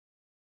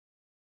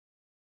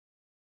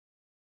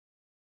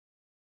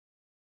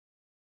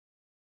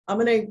I'm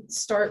going to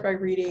start by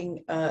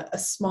reading a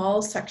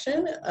small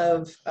section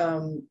of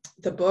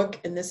the book,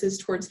 and this is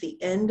towards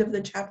the end of the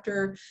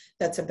chapter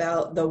that's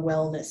about the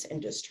wellness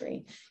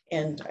industry.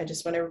 And I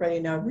just want everybody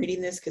to know I'm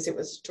reading this because it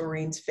was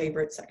Doreen's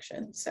favorite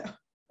section. So,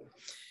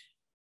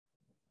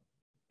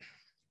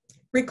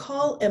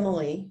 recall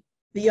Emily,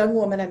 the young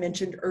woman I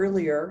mentioned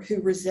earlier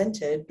who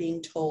resented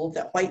being told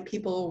that white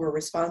people were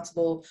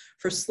responsible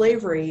for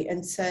slavery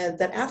and said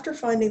that after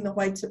finding the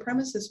white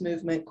supremacist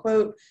movement,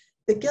 quote,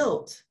 the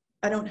guilt,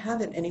 I don't have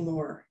it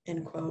anymore,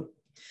 end quote.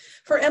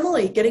 For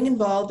Emily, getting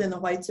involved in the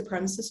white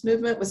supremacist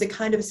movement was a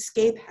kind of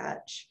escape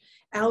hatch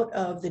out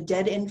of the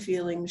dead-end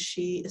feelings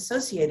she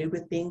associated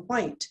with being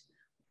white.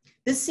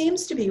 This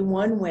seems to be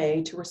one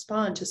way to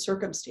respond to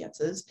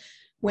circumstances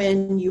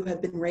when you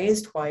have been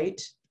raised white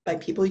by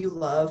people you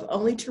love,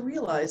 only to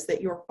realize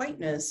that your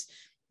whiteness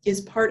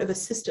is part of a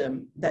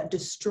system that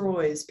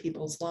destroys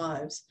people's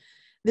lives.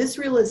 This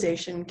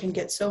realization can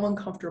get so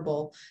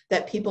uncomfortable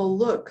that people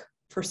look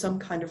for some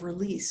kind of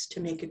release to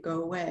make it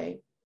go away.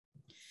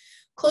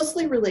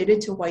 Closely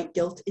related to white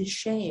guilt is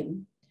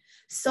shame.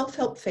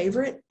 Self-help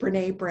favorite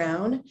Brené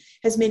Brown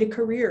has made a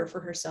career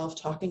for herself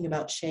talking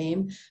about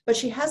shame, but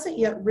she hasn't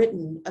yet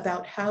written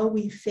about how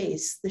we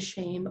face the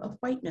shame of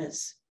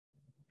whiteness.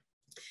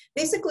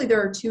 Basically,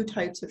 there are two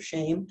types of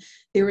shame.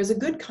 There is a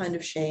good kind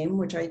of shame,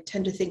 which I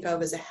tend to think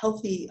of as a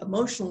healthy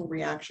emotional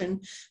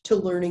reaction to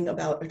learning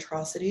about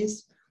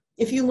atrocities.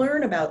 If you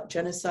learn about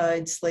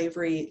genocide,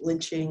 slavery,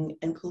 lynching,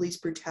 and police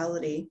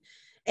brutality,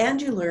 and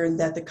you learn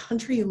that the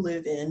country you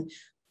live in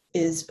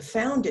is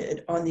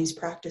founded on these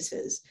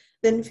practices,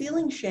 then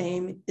feeling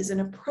shame is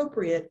an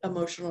appropriate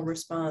emotional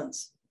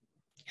response.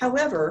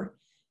 However,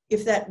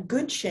 if that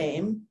good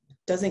shame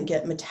doesn't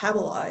get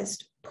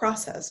metabolized,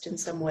 processed in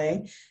some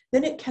way,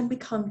 then it can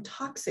become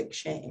toxic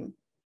shame.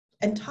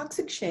 And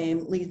toxic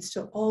shame leads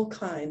to all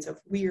kinds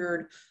of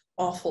weird,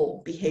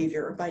 awful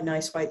behavior by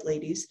nice white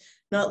ladies,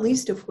 not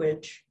least of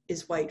which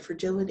is white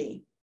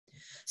fragility.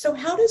 So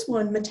how does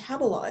one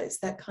metabolize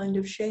that kind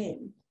of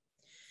shame?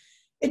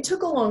 It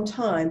took a long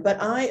time,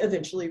 but I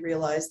eventually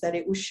realized that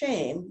it was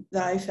shame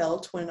that I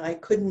felt when I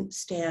couldn't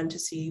stand to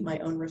see my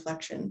own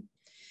reflection.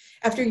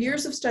 After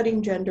years of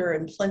studying gender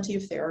and plenty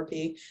of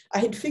therapy, I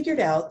had figured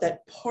out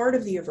that part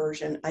of the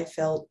aversion I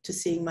felt to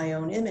seeing my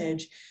own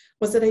image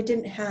was that I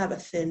didn't have a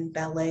thin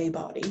ballet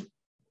body,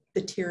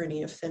 the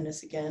tyranny of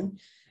thinness again.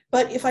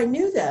 But if I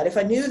knew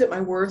that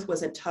my worth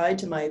wasn't tied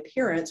to my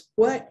appearance,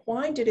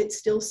 why did it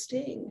still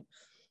sting?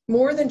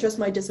 More than just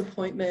my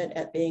disappointment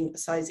at being a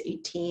size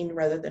 18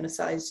 rather than a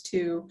size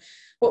 2,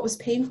 what was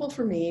painful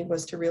for me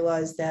was to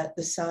realize that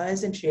the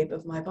size and shape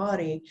of my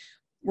body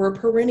were a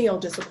perennial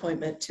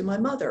disappointment to my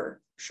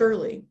mother,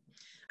 Shirley.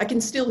 I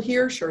can still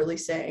hear Shirley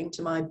saying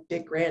to my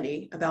big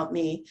granny about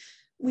me,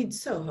 we'd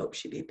so hope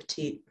she'd be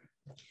petite.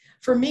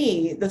 For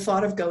me, the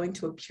thought of going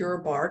to a pure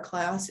bar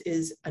class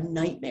is a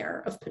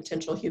nightmare of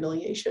potential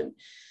humiliation.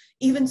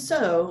 Even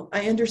so,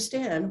 I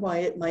understand why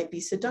it might be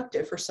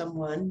seductive for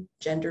someone,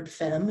 gendered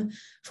femme,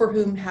 for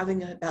whom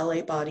having a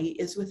ballet body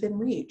is within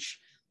reach.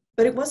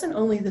 But it wasn't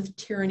only the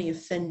tyranny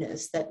of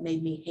thinness that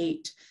made me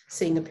hate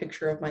seeing a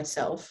picture of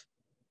myself.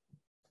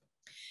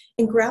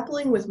 In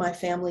grappling with my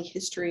family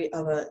history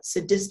of a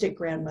sadistic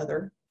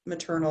grandmother,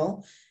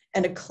 maternal,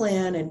 and a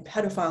Klan and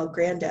pedophile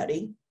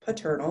granddaddy,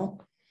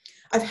 paternal,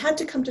 I've had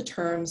to come to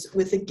terms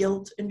with the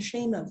guilt and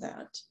shame of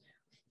that.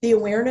 The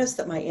awareness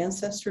that my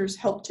ancestors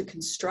helped to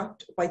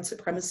construct white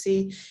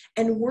supremacy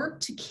and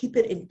worked to keep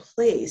it in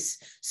place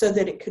so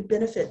that it could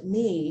benefit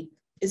me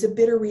is a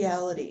bitter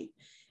reality.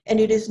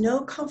 And it is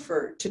no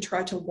comfort to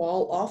try to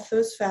wall off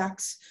those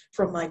facts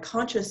from my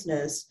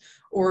consciousness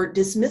or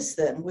dismiss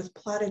them with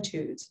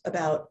platitudes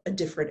about a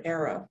different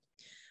era.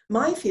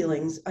 My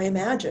feelings, I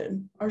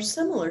imagine, are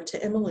similar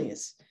to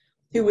Emily's,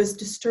 who was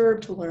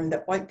disturbed to learn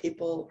that white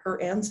people,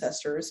 her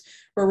ancestors,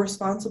 were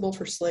responsible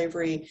for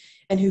slavery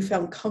and who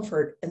found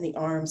comfort in the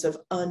arms of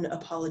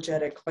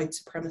unapologetic white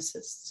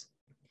supremacists.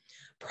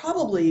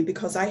 Probably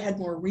because I had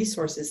more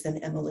resources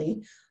than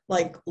Emily,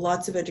 like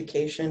lots of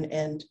education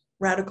and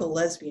radical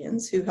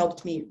lesbians who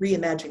helped me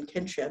reimagine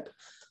kinship,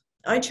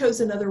 I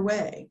chose another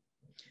way.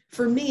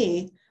 For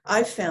me,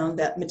 I've found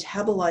that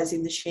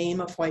metabolizing the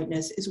shame of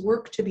whiteness is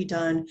work to be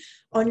done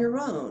on your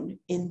own,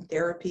 in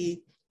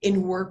therapy,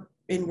 in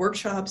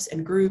workshops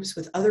and groups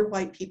with other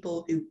white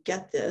people who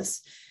get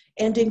this,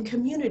 and in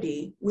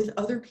community with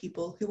other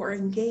people who are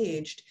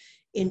engaged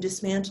in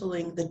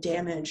dismantling the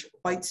damage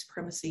white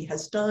supremacy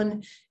has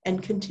done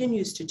and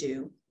continues to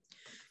do.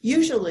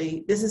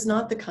 Usually, this is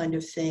not the kind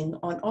of thing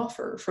on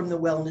offer from the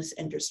wellness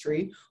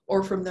industry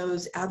or from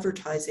those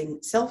advertising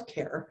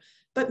self-care,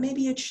 but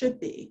maybe it should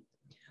be.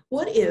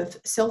 What if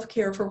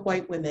self-care for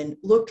white women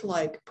looked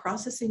like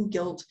processing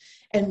guilt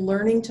and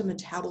learning to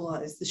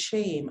metabolize the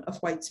shame of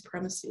white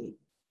supremacy?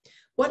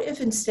 What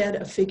if instead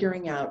of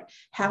figuring out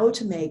how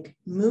to make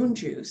moon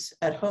juice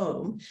at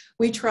home,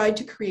 we tried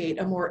to create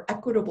a more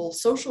equitable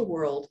social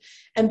world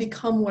and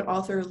become what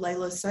author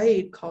Layla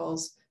Said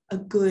calls a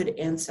good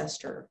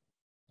ancestor?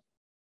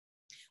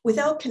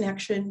 Without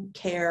connection,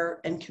 care,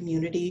 and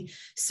community,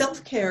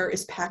 self-care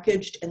is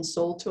packaged and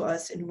sold to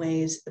us in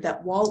ways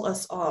that wall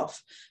us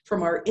off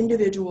from our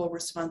individual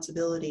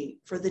responsibility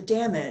for the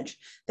damage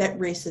that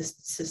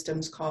racist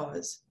systems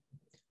cause.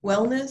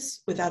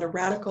 Wellness without a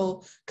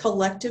radical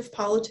collective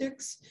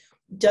politics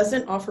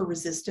doesn't offer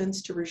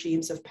resistance to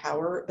regimes of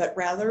power, but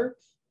rather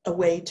a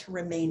way to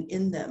remain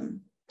in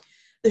them.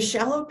 The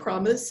shallow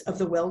promise of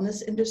the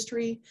wellness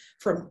industry,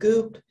 from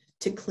Goop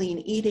to clean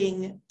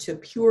eating, to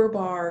Pure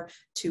Bar,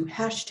 to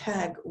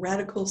hashtag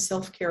radical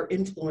self-care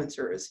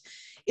influencers,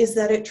 is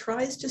that it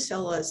tries to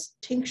sell us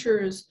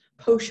tinctures,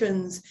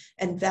 potions,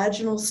 and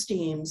vaginal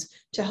steams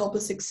to help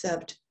us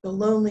accept the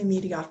lonely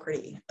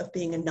mediocrity of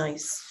being a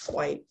nice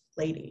white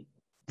lady.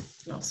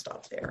 And I'll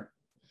stop there.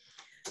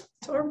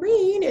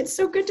 Doreen, it's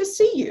so good to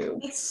see you.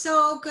 It's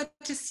so good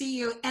to see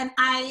you. And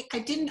I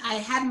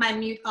had my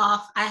mute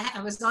off.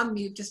 I was on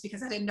mute just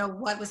because I didn't know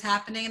what was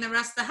happening in the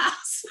rest of the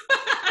house.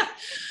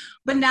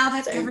 But now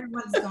that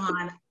everyone's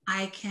gone,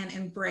 I can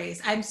embrace.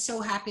 I'm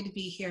so happy to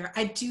be here.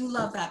 I do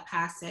love that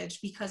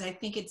passage because I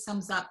think it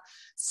sums up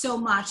so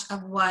much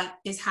of what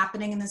is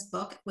happening in this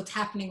book, what's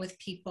happening with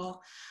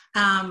people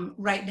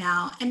right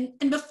now. And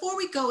before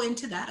we go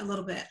into that a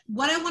little bit,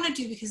 what I want to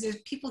do, because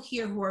there's people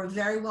here who are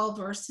very well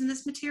versed in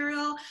this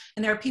material,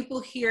 and there are people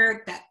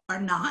here that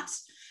are not,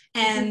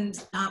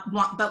 and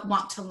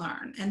want to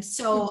learn. And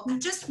so I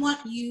just want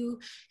you,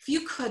 if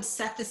you could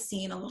set the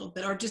scene a little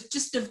bit, or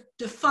just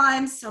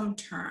define some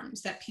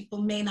terms that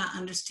people may not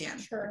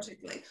understand,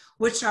 particularly,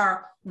 which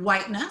are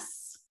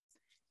whiteness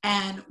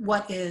and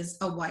what is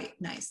a white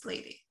nice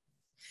lady.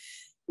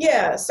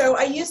 Yeah, so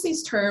I use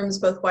these terms,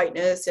 both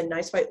whiteness and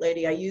nice white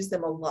lady. I use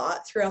them a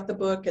lot throughout the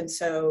book. And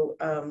so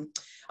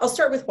I'll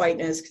start with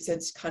whiteness because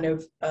it's kind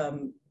of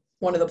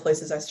one of the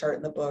places I start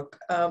in the book.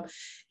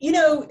 You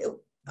know,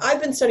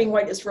 I've been studying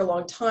whiteness for a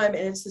long time,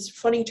 and it's this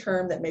funny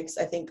term that makes,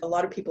 I think, a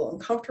lot of people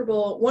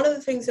uncomfortable. One of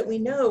the things that we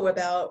know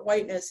about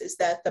whiteness is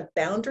that the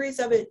boundaries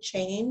of it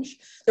change.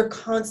 They're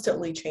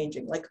constantly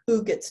changing, like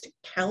who gets to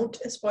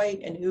count as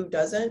white and who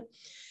doesn't.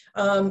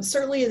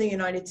 Certainly in the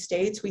United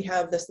States, we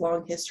have this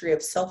long history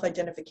of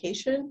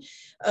self-identification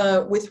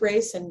with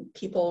race, and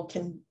people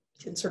can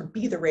sort of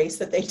be the race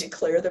that they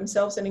declare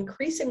themselves. And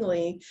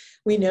increasingly,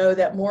 we know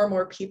that more and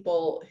more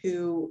people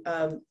who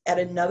at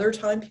another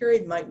time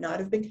period might not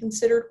have been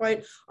considered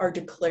white are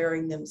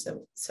declaring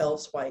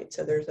themselves white.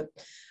 So there's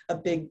a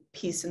big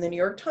piece in the New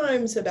York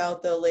Times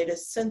about the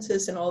latest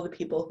census and all the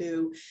people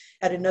who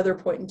at another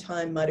point in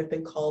time might have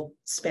been called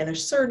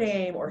Spanish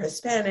surname or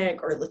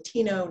Hispanic or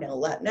Latino, now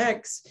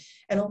Latinx.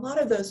 And a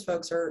lot of those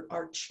folks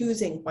are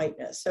choosing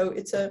whiteness. So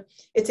it's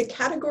a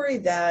category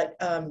that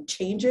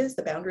changes,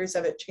 the boundaries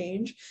of it change.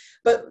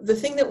 But the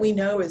thing that we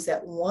know is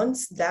that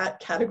once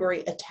that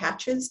category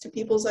attaches to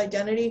people's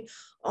identity,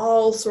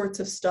 all sorts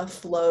of stuff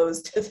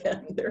flows to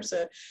them. There's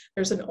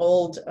an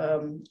old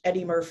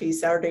Eddie Murphy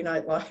Saturday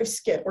Night Live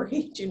skit where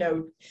he,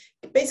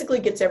 basically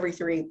gets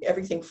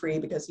everything free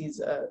because he's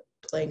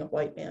playing a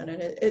white man,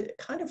 and it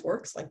kind of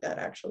works like that,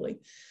 actually.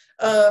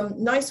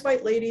 Nice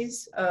white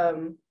ladies.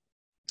 All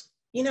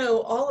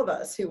of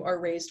us who are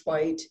raised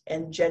white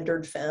and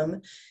gendered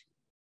femme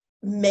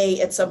may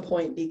at some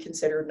point be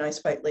considered nice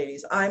white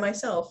ladies. I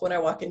myself, when I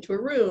walk into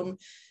a room,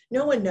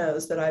 no one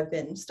knows that I've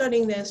been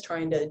studying this,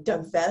 trying to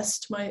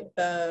divest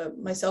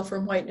myself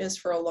from whiteness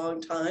for a long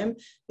time.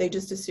 They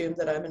just assume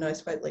that I'm a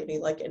nice white lady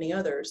like any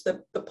others.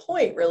 The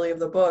point really of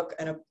the book,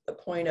 and the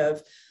point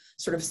of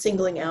sort of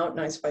singling out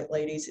nice white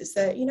ladies, is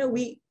that,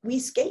 we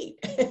skate.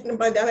 And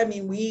by that I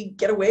mean we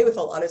get away with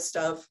a lot of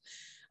stuff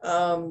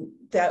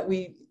that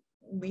we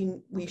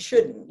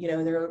shouldn't.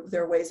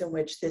 There are ways in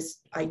which this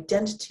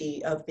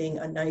identity of being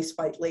a nice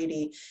white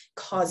lady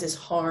causes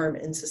harm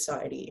in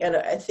society. And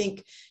I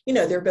think,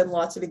 there have been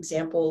lots of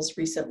examples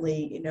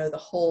recently, the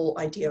whole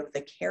idea of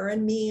the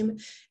Karen meme,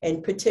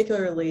 and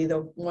particularly the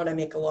one I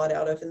make a lot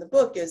out of in the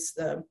book is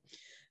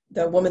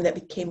the woman that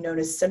became known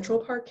as Central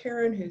Park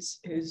Karen,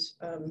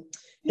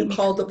 who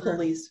called the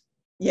police.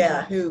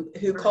 Yeah,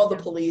 who called the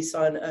police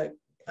on a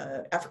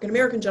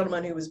African-American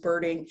gentleman who was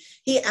birding.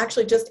 He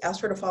actually just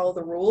asked her to follow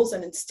the rules,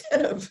 and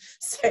instead of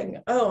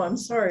saying, "Oh, I'm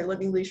sorry, let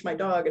me leash my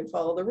dog and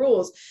follow the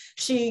rules,"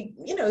 she,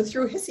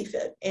 threw a hissy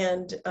fit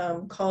and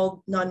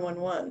called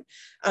 911.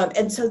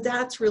 And so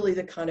that's really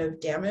the kind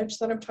of damage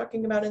that I'm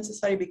talking about in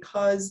society,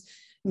 because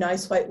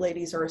nice white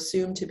ladies are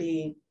assumed to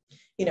be,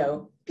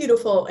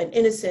 beautiful and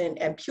innocent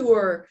and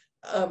pure.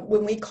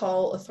 When we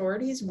call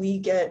authorities, we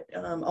get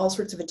all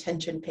sorts of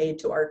attention paid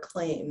to our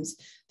claims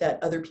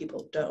that other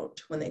people don't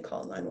when they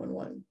call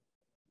 911.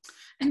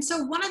 And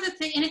so one of the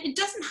things, and it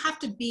doesn't have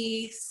to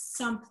be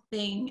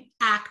something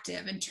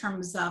active in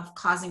terms of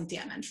causing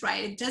damage,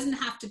 right? It doesn't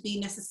have to be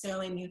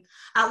necessarily, and you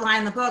outline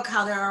in the book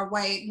how there are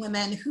white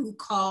women who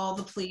call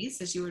the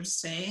police, as you were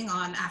saying,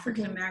 on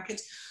African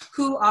Americans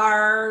who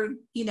are,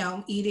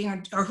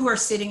 eating or who are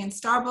sitting in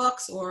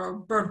Starbucks or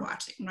bird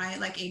watching, right?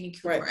 Like Amy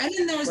Cooper. Right. And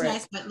then there's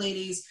nice white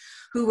ladies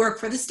who work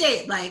for the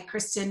state, like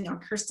Kirsten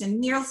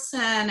Nielsen,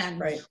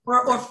 and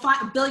or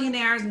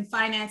billionaires and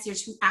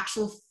financiers who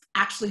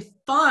actually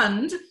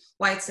fund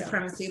white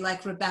supremacy,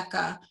 like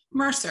Rebecca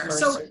Mercer.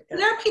 So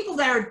there are people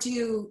that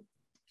do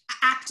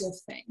active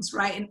things,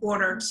 right, in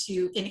order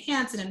to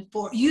enhance and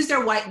use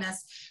their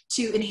whiteness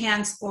to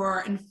enhance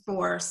or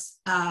enforce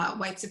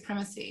white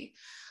supremacy.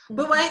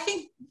 But what I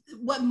think,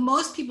 what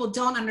most people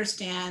don't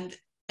understand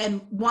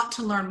and want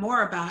to learn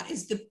more about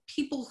is the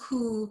people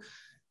who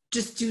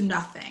just do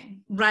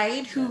nothing,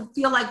 right? Who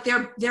feel like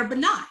they're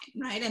benign,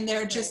 right? And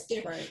they're just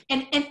there. Right.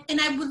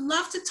 And I would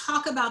love to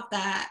talk about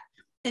that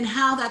and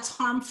how that's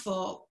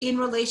harmful in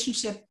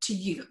relationship to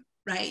you,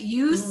 right?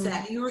 You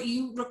said,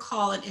 you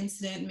recall an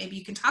incident, maybe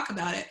you can talk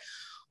about it,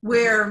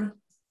 where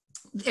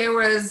there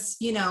was,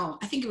 you know,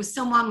 I think it was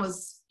someone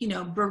was, you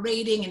know,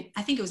 berating, and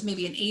I think it was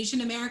maybe an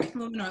Asian American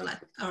woman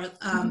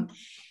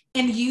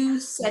and you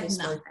said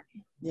nothing.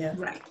 Yeah.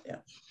 Right. Yeah.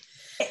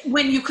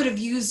 When you could have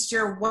used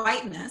your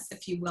whiteness,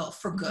 if you will,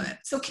 for good.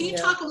 So can you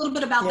talk a little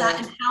bit about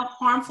that and how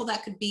harmful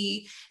that could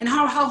be, and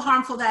how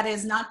harmful that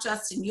is, not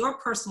just in your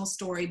personal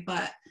story,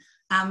 but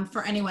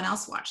for anyone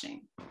else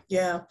watching?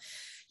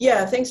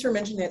 Yeah, thanks for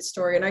mentioning that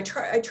story. And I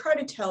try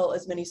to tell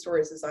as many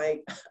stories as I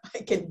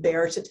can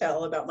bear to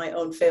tell about my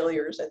own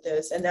failures at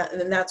this, and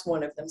that's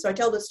one of them. So I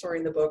tell this story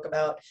in the book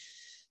about,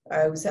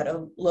 I was at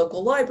a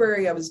local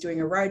library, I was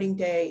doing a writing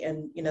day,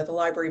 and you know, the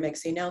library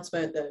makes the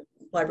announcement, the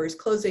library's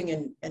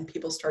closing, and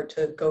people start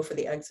to go for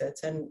the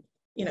exits. And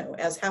you know,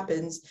 as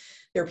happens,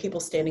 there are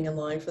people standing in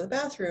line for the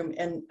bathroom,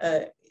 and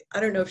I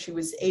don't know if she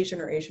was Asian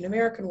or Asian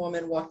American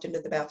woman, walked into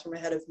the bathroom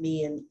ahead of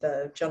me and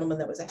the gentleman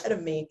that was ahead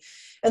of me.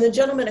 And the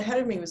gentleman ahead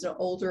of me was an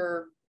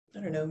older, I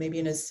don't know, maybe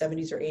in his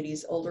 70s or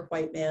 80s, older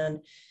white man.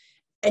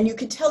 And you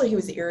could tell that he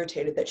was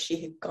irritated that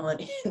she had gone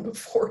in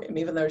before him,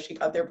 even though she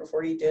got there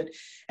before he did.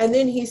 And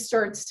then he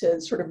starts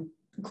to sort of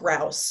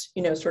grouse,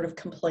 you know, sort of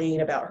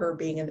complain about her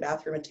being in the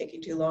bathroom and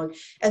taking too long.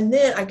 And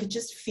then I could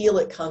just feel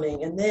it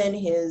coming. And then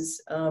his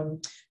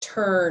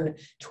turn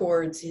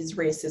towards his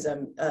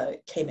racism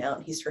came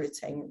out. He started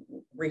saying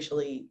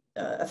racially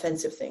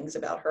offensive things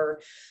about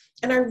her.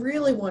 And I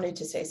really wanted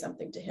to say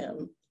something to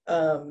him.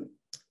 And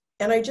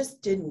I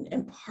just didn't.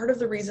 And part of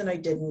the reason I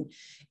didn't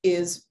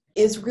is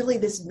really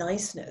this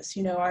niceness.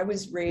 You know, I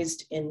was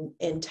raised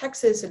in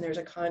Texas, and there's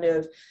a kind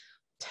of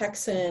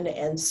Texan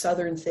and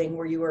Southern thing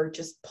where you are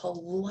just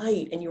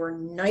polite and you are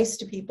nice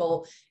to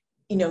people,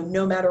 you know,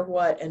 no matter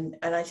what. And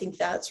I think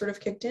that sort of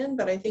kicked in.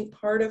 But I think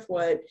part of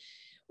what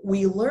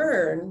we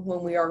learn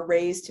when we are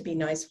raised to be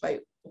nice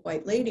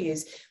white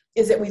ladies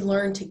is that we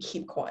learn to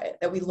keep quiet,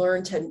 that we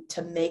learn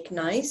to make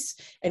nice,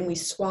 and we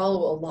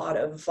swallow a lot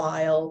of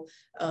vile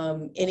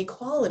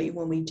inequality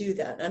when we do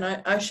that. And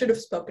I should have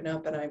spoken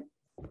up, and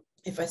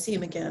if I see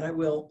him again, I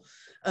will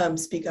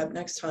speak up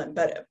next time.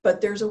 But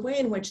there's a way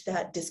in which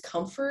that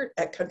discomfort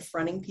at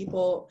confronting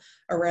people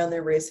around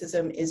their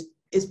racism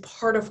is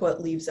part of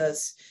what leaves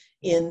us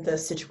in the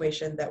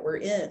situation that we're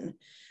in.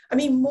 I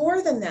mean,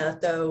 more than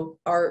that, though,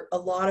 are a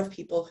lot of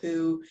people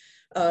who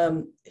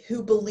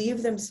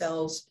believe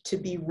themselves to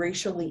be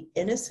racially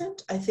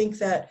innocent. I think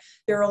that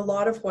there are a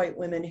lot of white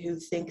women who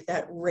think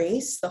that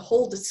race, the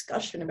whole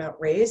discussion about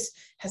race,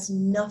 has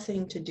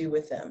nothing to do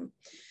with them.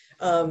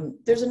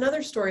 There's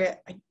another story,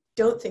 I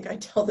don't think I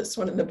tell this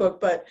one in the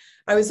book, but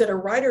I was at a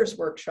writer's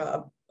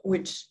workshop,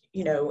 which,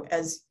 you know,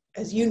 as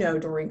you know,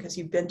 Doreen, because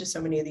you've been to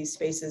so many of these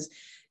spaces,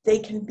 they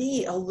can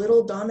be a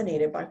little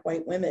dominated by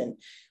white women,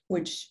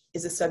 which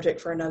is a subject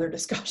for another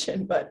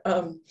discussion. But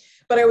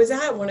I was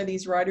at one of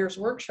these writers'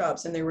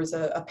 workshops, and there was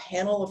a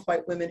panel of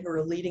white women who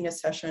were leading a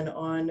session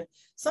on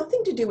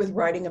something to do with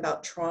writing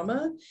about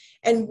trauma.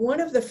 And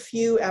one of the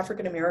few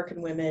African-American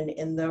women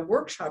in the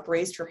workshop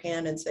raised her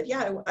hand and said,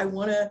 yeah, I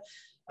want to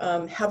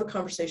have a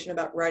conversation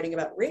about writing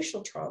about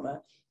racial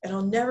trauma. And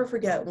I'll never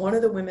forget, one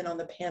of the women on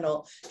the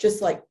panel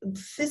just like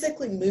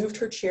physically moved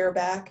her chair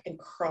back and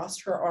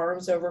crossed her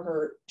arms over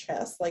her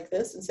chest like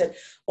this and said,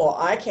 well,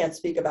 I can't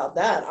speak about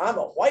that. I'm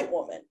a white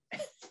woman.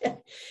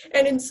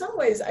 And in some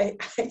ways, I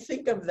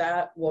think of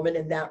that woman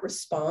and that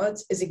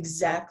response is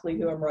exactly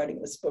who I'm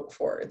writing this book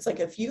for. It's like,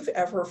 if you've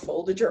ever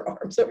folded your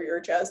arms over your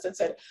chest and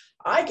said,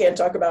 I can't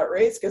talk about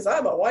race because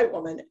I'm a white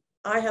woman,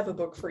 I have a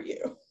book for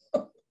you.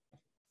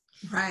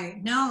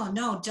 Right.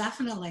 No,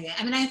 definitely.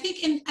 I mean, I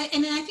think, and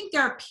I think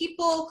there are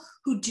people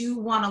who do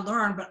want to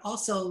learn, but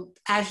also,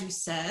 as you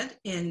said,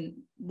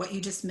 in what you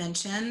just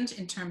mentioned,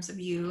 in terms of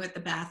you at the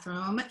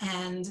bathroom,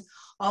 and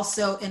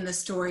also in the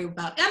story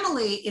about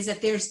Emily, is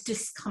that there's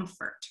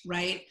discomfort,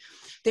 right?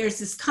 There's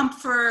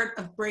discomfort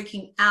of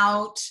breaking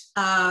out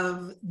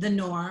of the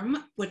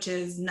norm, which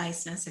is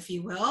niceness, if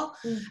you will.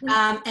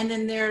 Mm-hmm. And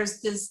then there's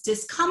this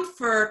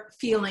discomfort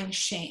feeling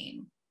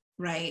shame.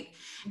 Right.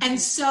 And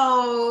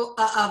so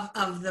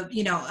of the,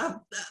 you know,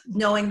 of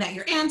knowing that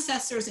your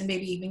ancestors and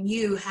maybe even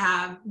you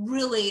have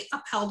really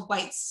upheld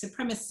white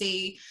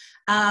supremacy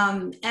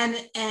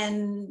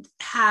and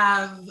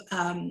have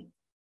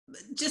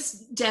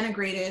just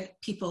denigrated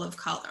people of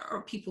color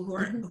or people who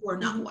are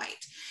not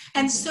white.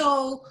 And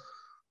so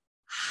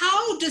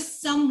how does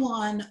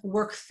someone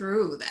work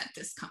through that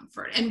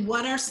discomfort? And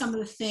what are some of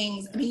the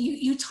things, I mean,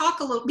 you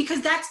talk a little, because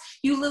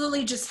you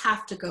literally just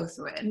have to go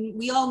through it. And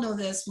we all know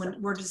this when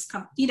we're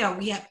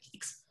we have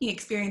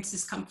experienced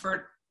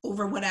discomfort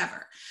over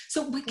whatever.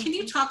 So can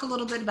you talk a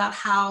little bit about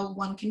how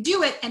one can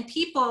do it? And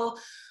people,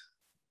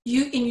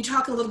 you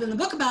talk a little bit in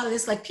the book about it,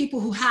 is like people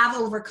who have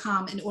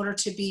overcome in order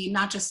to be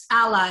not just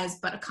allies,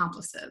 but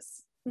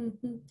accomplices.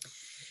 Mm-hmm.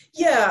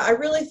 Yeah, I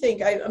really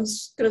think I'm going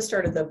to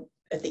start at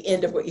the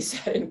end of what you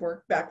said and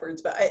work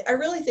backwards, but I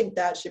really think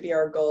that should be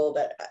our goal.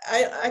 That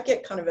I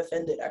get kind of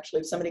offended,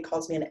 actually, if somebody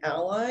calls me an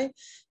ally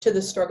to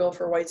the struggle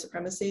for white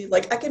supremacy.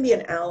 Like, I can be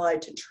an ally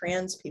to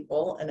trans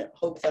people and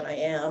hope that I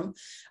am,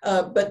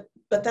 but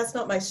that's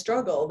not my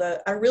struggle.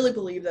 I really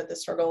believe that the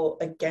struggle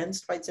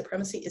against white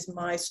supremacy is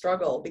my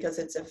struggle because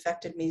it's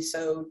affected me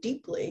so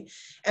deeply.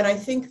 And I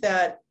think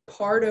that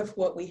part of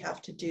what we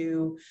have to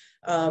do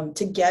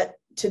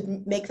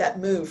to make that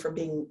move from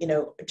being,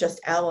 just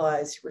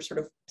allies who are sort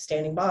of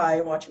standing by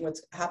and watching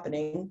what's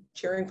happening,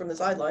 cheering from the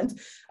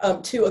sidelines,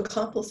 to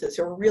accomplices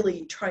who are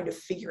really trying to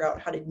figure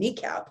out how to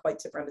kneecap white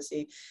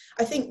supremacy.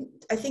 I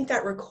think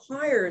that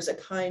requires a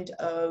kind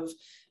of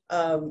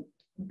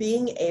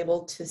being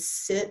able to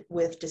sit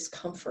with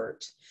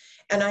discomfort.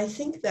 And I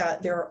think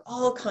that there are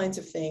all kinds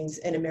of things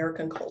in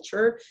American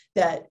culture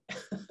that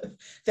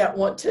that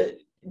want to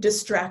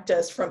distract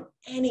us from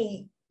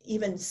any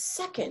even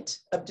second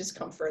of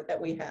discomfort that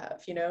we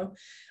have,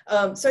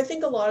 So I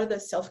think a lot of the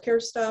self-care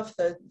stuff,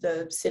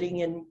 the sitting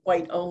in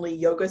white only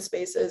yoga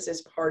spaces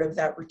is part of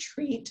that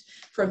retreat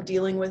from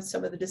dealing with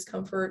some of the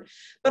discomfort.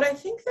 But I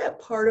think that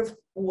part of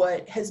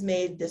what has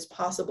made this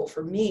possible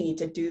for me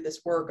to do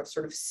this work of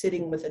sort of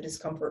sitting with the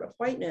discomfort of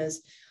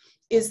whiteness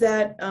is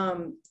that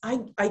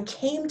I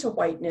came to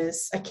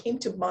whiteness, I came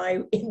to my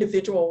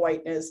individual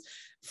whiteness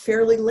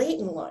fairly late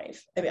in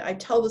life. I mean, I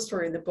tell the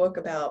story in the book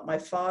about my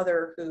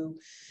father who,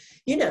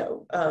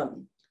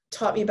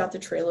 taught me about the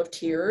Trail of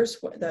Tears,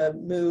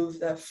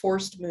 the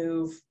forced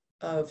move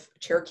of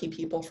Cherokee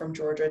people from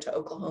Georgia to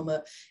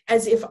Oklahoma,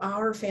 as if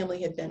our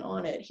family had been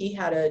on it. He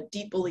had a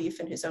deep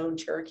belief in his own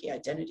Cherokee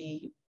identity.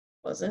 He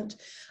wasn't,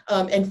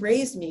 and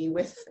raised me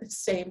with the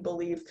same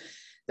belief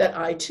that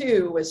I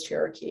too was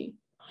Cherokee.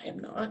 I am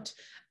not.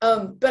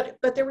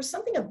 But there was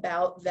something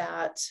about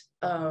that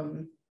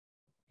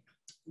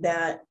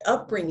that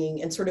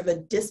upbringing and sort of a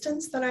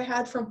distance that I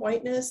had from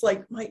whiteness.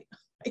 Like my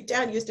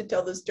dad used to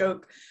tell this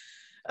joke,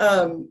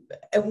 in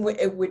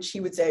which he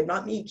would say,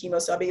 not me,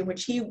 Kimosabe, in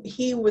which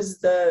he was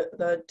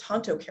the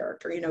Tonto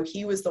character.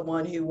 He was the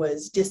one who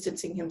was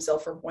distancing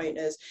himself from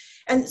whiteness.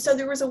 And so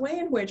there was a way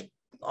in which,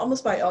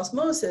 almost by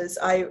osmosis,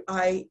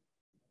 I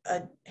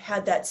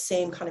had that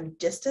same kind of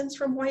distance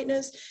from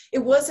whiteness. It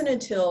wasn't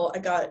until I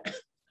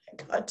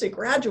got to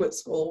graduate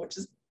school, which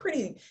is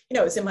pretty,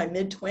 it was in my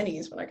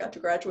mid-20s when I got to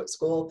graduate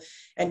school,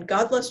 and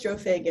God bless Joe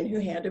Fagan,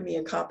 who handed me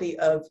a copy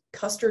of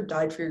Custer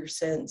Died for Your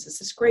Sins. It's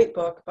this great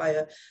book by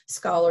a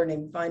scholar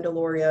named Vine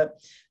Deloria,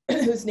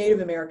 who's Native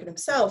American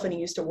himself, and he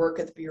used to work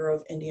at the Bureau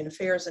of Indian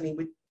Affairs, and he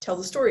would tell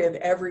the story of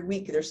every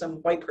week there's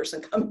some white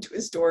person coming to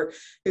his door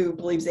who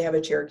believes they have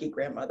a Cherokee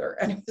grandmother.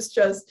 And it was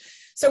just,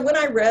 so when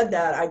I read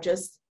that, I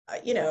just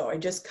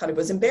kind of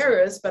was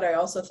embarrassed, but I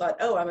also thought,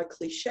 oh, I'm a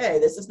cliche.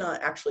 This is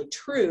not actually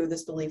true,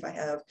 this belief I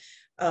have.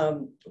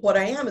 What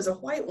I am is a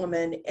white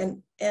woman.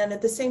 And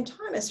at the same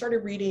time, I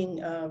started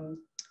reading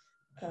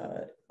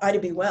Ida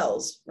B.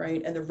 Wells,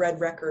 right? And the Red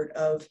Record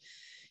of,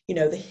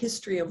 the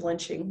history of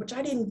lynching, which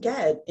I didn't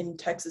get in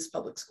Texas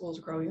public schools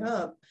growing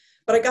up.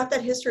 But I got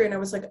that history and I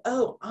was like,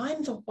 oh,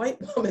 I'm the white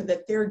woman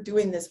that they're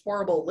doing this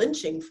horrible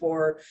lynching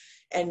for.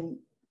 And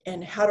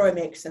how do I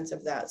make sense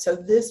of that? So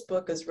this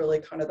book is really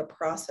kind of the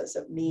process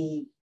of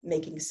me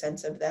making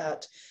sense of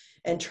that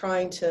and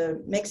trying to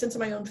make sense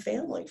of my own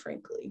family,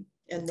 frankly,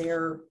 and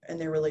their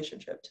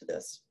relationship to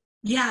this.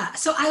 Yeah,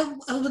 so I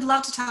would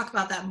love to talk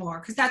about that more,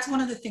 because that's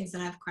one of the things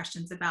that I have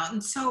questions about.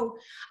 And so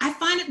I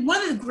find it,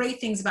 one of the great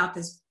things about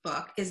this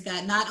book is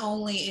that not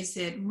only is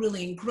it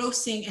really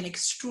engrossing and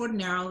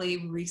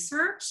extraordinarily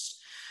researched,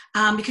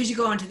 because you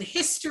go into the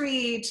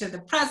history, to the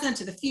present,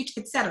 to the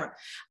future, etc.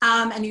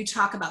 And you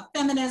talk about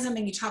feminism,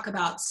 and you talk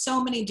about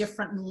so many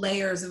different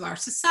layers of our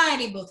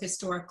society, both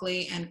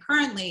historically and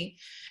currently.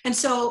 And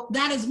so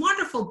that is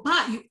wonderful,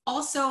 but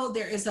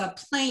there is a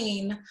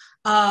plane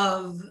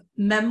of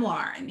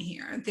memoir in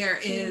here. There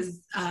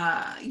is,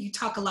 you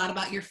talk a lot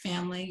about your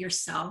family,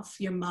 yourself,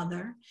 your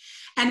mother.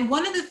 And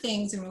one of the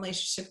things in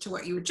relationship to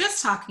what you were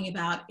just talking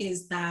about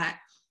is that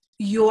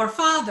your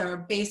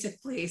father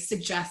basically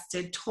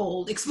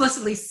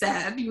explicitly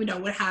said,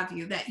 what have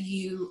you, that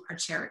you are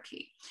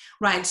Cherokee,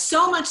 right?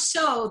 So much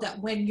so that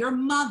when your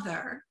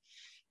mother,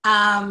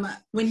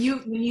 when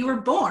you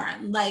were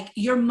born, like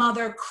your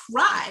mother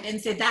cried and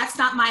said, that's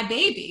not my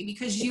baby,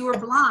 because you were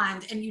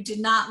blind and you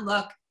did not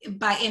look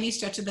by any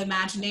stretch of the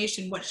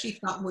imagination what she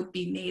thought would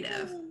be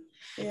Native.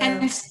 Yeah.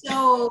 And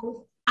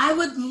so I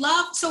would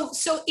love, so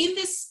in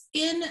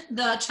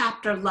the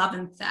chapter Love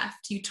and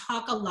Theft, you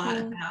talk a lot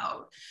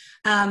about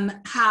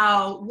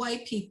how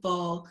white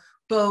people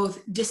both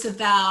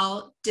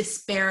disavow,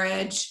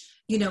 disparage,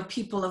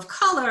 people of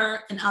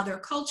color and other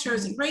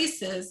cultures and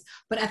races,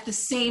 but at the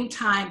same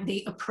time,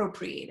 they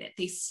appropriate it,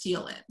 they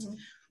steal it.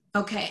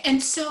 Okay,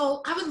 and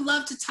so I would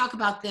love to talk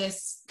about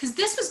this, because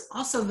this was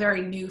also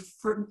very new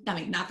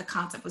not the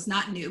concept was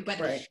not new, but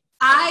right.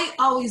 I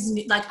always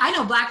knew, I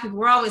know Black people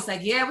were always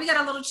like, yeah, we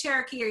got a little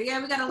Cherokee, or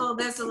yeah, we got a little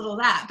this, a little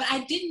that, but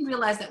I didn't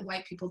realize that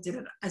white people did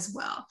it as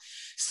well.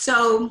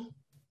 So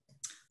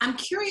I'm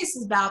curious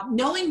about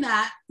knowing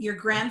that your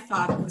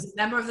grandfather was a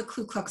member of the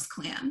Ku Klux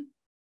Klan,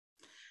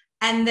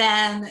 and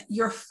then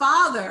your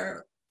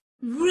father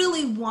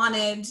really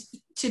wanted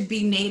to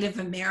be Native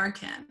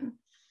American.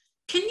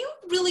 Can you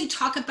really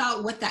talk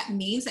about what that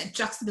means, that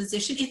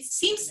juxtaposition? It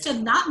seems to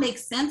not make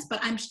sense, but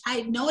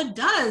I know it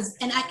does.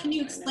 And can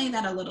you explain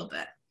that a little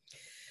bit?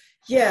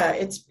 Yeah,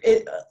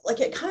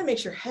 it kind of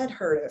makes your head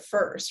hurt at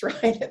first, right?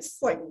 It's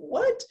like,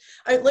 what?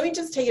 Let me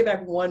just take it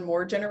back one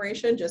more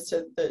generation, just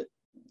to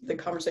the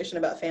conversation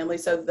about family.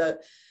 So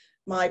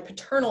my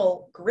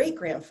paternal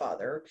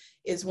great-grandfather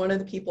is one of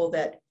the people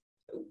that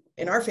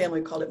in our family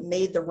we called it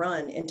made the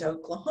run into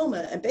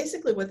Oklahoma. And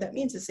basically what that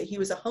means is that he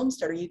was a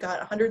homesteader. You got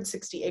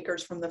 160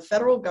 acres from the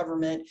federal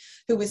government,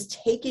 who was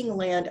taking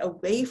land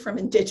away from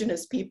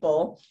indigenous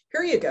people.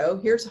 Here you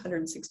go, here's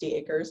 160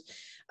 acres.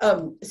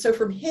 So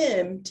from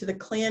him to the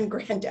Klan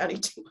granddaddy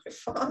to my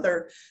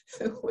father,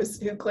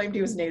 who claimed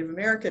he was Native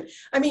American.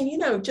 I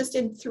mean, just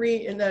in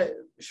a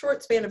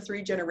short span of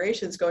 3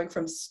 generations, going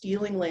from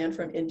stealing land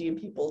from Indian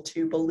people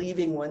to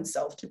believing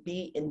oneself to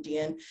be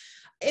Indian.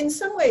 In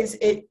some ways,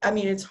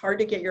 it's hard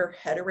to get your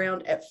head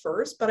around at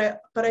first, but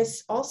I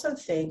also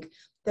think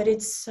that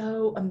it's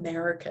so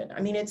American. I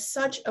mean, it's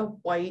such a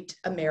white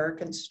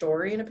American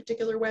story in a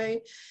particular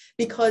way,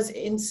 because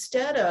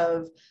instead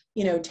of,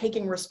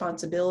 taking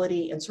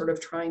responsibility and sort of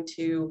trying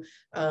to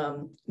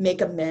make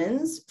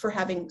amends for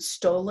having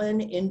stolen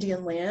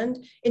Indian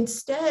land,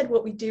 instead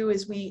what we do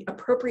is we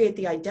appropriate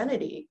the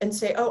identity and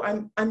say, oh,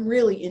 I'm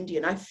really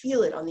Indian. I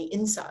feel it on the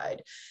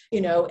inside,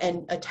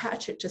 and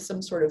attach it to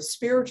some sort of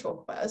spiritual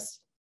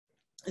quest.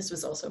 This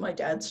was also my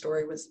dad's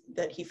story, was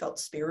that he felt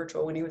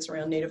spiritual when he was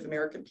around Native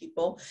American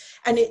people.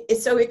 And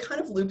so it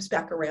kind of loops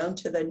back around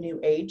to the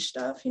New Age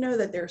stuff,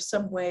 that there's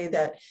some way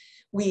that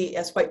we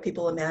as white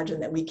people imagine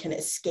that we can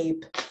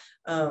escape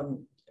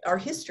our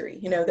history,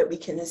 that we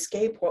can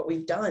escape what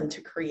we've done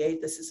to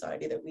create the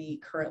society that we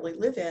currently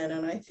live in.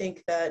 And I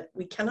think that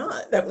we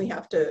cannot, that we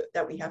have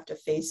to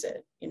face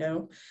it,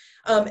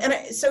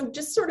 so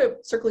just sort of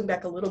circling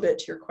back a little bit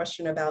to your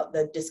question about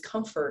the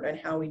discomfort and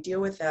how we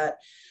deal with that.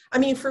 I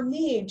mean, for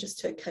me, just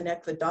to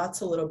connect the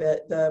dots a little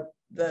bit,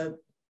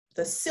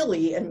 the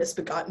silly and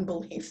misbegotten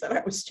belief that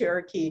I was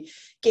Cherokee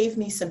gave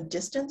me some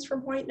distance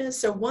from whiteness.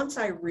 So once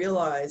I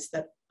realized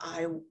that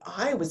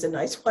I was a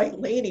nice white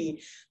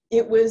lady,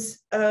 it was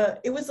a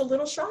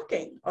little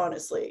shocking,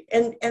 honestly.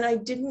 And I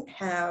didn't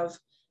have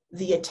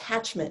the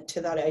attachment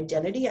to that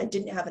identity. I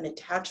didn't have an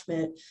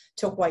attachment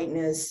to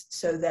whiteness,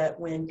 so that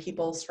when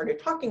people started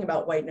talking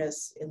about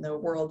whiteness in the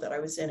world that I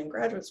was in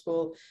graduate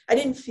school, I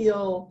didn't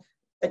feel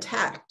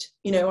attacked.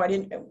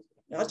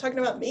 I was talking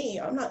about me.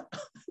 I'm not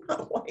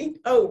white.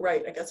 Oh,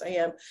 right. I guess I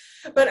am.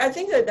 But I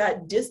think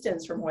that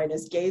distance from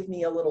whiteness gave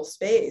me a little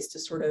space to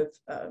sort of,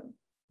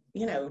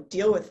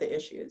 deal with the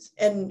issues.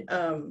 And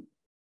I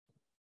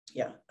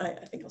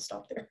think I'll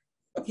stop there.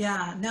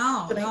 Yeah,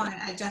 no,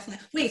 I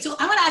definitely. Wait, so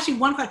I want to ask you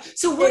one question.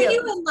 So were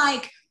you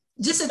in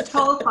just a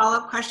total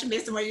follow-up question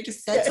based on what you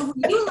just said. So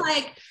were you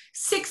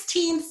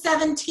 16,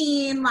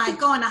 17,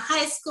 going to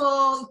high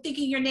school,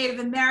 thinking you're Native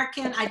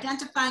American,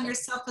 identifying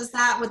yourself as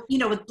that with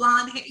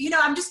blonde hair?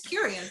 I'm just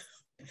curious.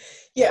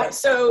 Yeah.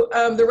 So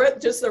the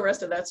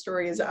rest of that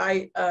story is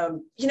by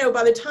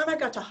the time I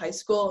got to high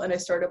school and I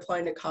started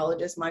applying to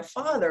colleges, my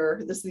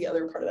father, this is the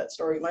other part of that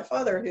story, my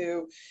father,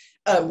 who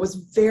was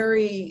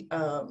very,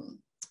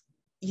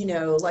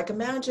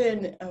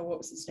 imagine, what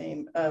was his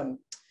name?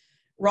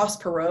 Ross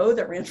Perot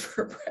that ran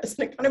for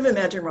president. Kind of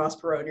imagine Ross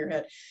Perot in your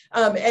head.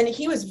 And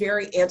he was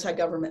very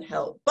anti-government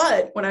help.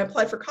 But when I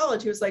applied for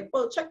college, he was like,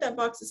 well, check that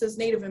box that says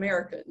Native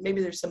American. Maybe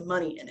there's some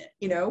money in it,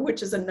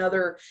 which is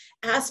another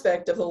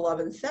aspect of the love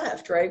and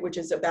theft, right? Which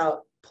is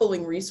about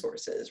pulling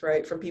resources,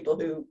 right? From people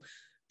who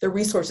the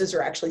resources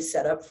are actually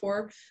set up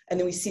for. And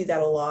then we see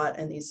that a lot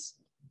in these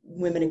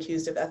women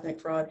accused of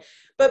ethnic fraud.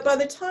 But by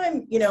the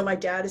time, my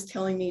dad is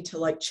telling me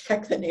to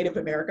check the Native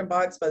American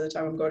box by the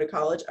time I'm going to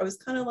college, I was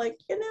kind of like,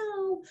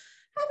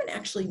 I haven't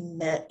actually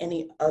met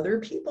any other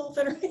people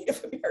that are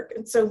Native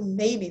American, so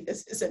maybe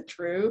this isn't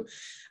true.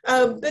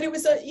 But it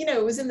was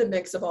it was in the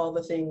mix of all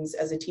the things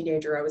as a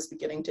teenager I was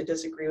beginning to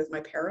disagree with my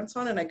parents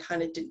on, and I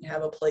kind of didn't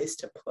have a place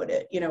to put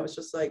it. It's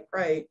just like,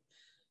 right.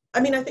 I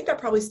mean, I think I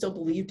probably still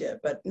believed it,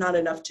 but not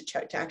enough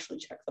to actually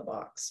check the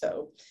box.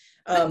 So,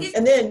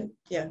 and then,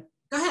 yeah.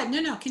 Go ahead.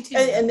 No,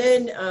 continue. And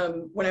then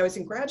when I was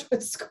in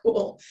graduate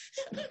school,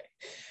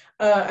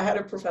 I had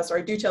a professor,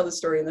 I do tell the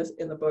story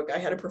in the book. I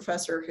had a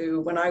professor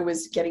who, when I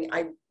was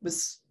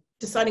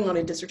deciding on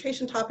a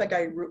dissertation topic,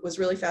 I was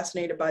really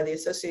fascinated by the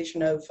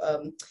association of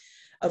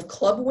of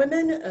club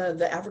women,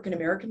 the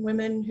African-American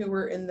women who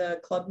were in the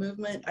club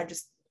movement. I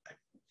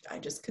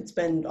just could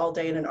spend all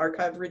day in an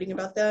archive reading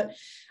about that.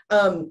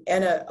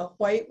 And a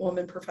white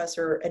woman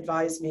professor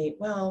advised me,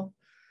 well,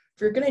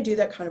 if you're going to do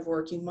that kind of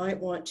work, you might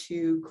want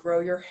to grow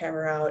your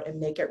hair out and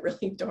make it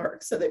really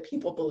dark so that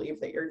people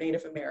believe that you're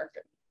Native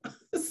American.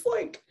 It's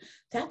like,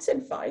 that's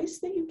advice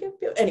that you give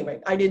people? Anyway,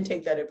 I didn't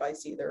take that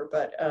advice either.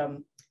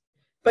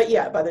 But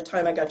yeah, by the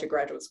time I got to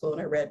graduate school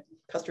and I read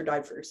Custer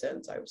Died for Your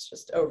Sins, I was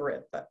just over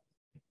it. But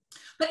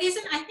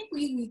I think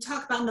we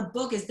talk about in the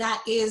book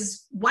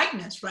is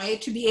whiteness, right?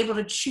 To be able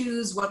to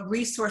choose what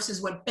resources,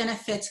 what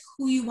benefits,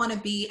 who you want to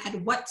be at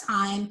what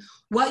time,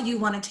 what you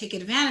want to take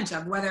advantage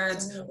of, whether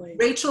it's Absolutely.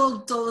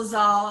 Rachel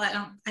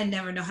Dolezal, I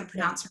never know how to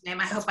pronounce her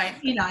name. I hope I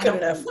Good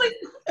enough.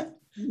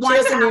 She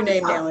has a new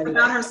name now anyway.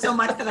 About her so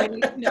much that I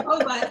didn't know,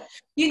 but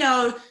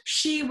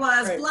she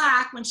was Right.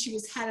 Black when she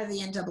was head of the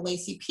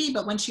NAACP,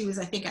 but when she was,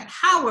 I think, at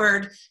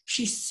Howard,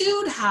 she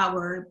sued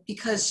Howard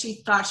because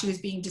she thought she was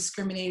being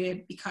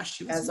discriminated because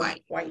she was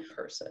white. A white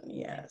person,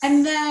 yes.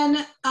 And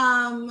then,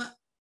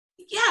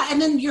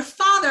 and then your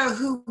father,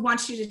 who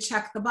wants you to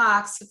check the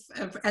box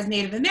as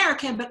Native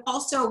American, but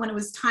also when it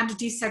was time to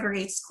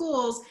desegregate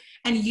schools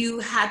and you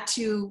had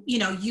to,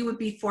 you would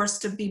be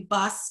forced to be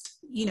bused,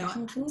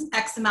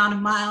 X amount of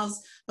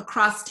miles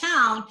across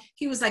town,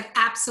 he was like,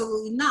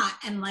 absolutely not.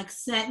 And like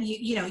sent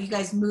you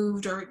guys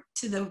moved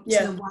to the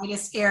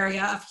whitest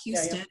area of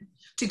Houston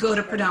to go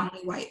to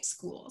predominantly white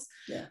schools,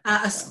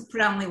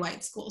 predominantly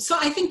white schools. So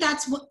I think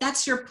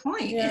that's your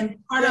point. Yeah.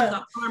 And part of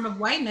the harm of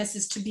whiteness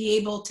is to be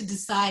able to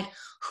decide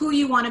who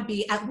you want to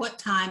be at what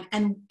time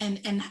and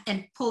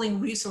pulling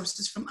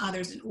resources from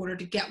others in order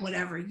to get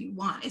whatever you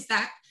want. Is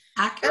that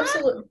accurate?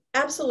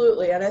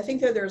 Absolutely. And I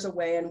think that there's a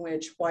way in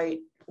which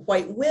white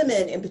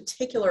women in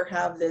particular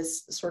have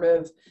this sort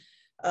of,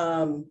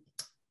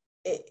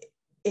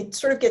 it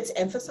sort of gets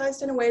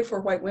emphasized in a way for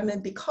white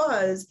women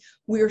because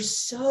we're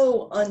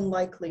so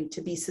unlikely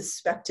to be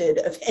suspected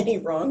of any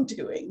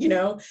wrongdoing,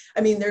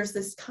 I mean, there's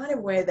this kind of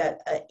way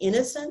that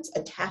innocence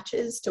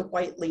attaches to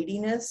white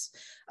ladiness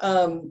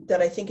that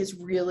I think is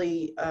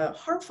really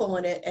harmful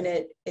in it, and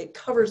it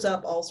covers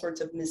up all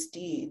sorts of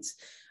misdeeds.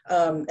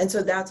 And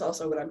so that's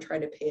also what I'm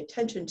trying to pay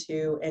attention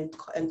to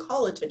and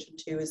call attention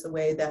to, is the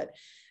way that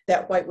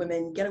white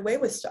women get away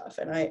with stuff.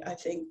 And I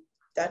think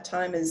that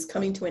time is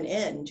coming to an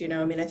end.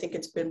 I mean, I think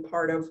it's been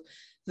part of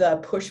the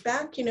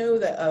pushback,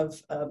 of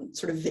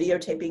sort of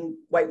videotaping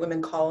white women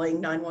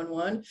calling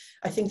 911.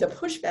 I think the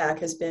pushback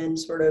has been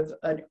sort of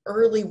an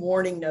early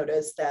warning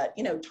notice that,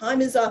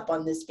 time is up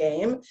on this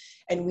game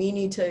and we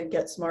need to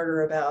get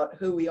smarter about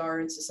who we are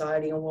in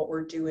society and what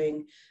we're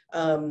doing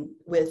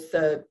with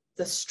the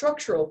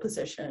structural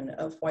position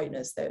of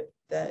whiteness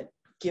that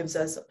gives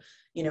us,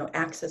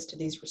 access to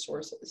these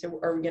resources.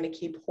 Are we going to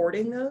keep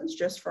hoarding those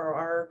just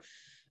for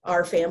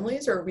our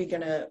families, or are we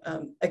going to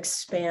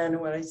expand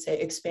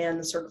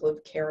the circle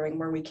of caring,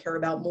 where we care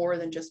about more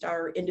than just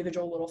our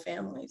individual little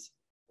families?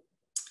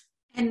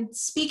 And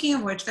speaking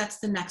of which, that's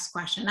the next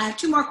question. I have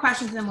two more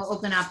questions and then we'll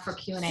open up for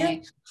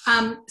Q&A.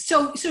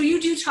 So you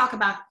do talk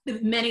about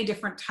many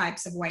different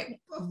types of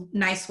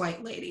nice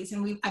white ladies.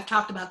 And I've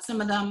talked about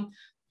some of them,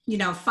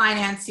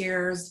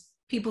 financiers,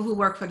 people who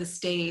work for the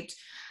state,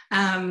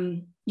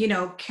 Carolyn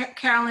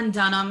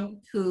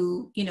Dunham,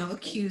 who,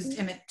 accused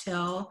Emmett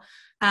Till,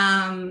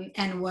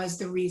 and was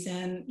the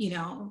reason,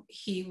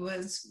 he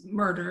was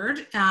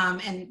murdered,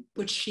 and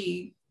which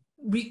she,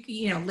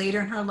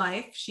 later in her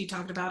life, she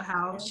talked about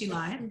how she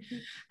lied.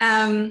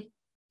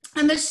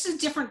 And there's just a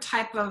different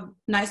type of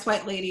nice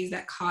white ladies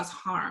that cause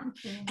harm.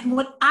 And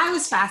what I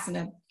was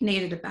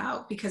fascinated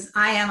about, because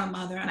I am a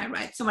mother and I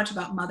write so much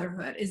about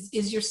motherhood,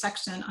 is your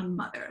section on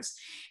mothers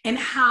and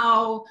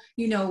how,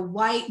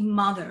 white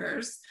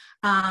mothers,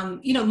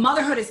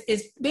 motherhood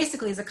is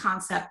basically a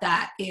concept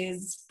that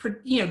is,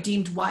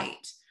 deemed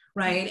white.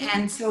 Right.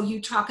 And so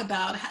you talk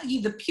about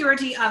the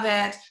purity of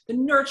it, the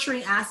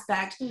nurturing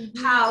aspect,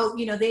 how,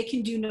 they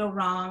can do no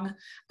wrong.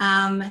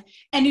 And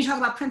you talk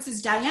about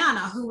Princess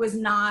Diana, who was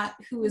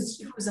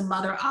a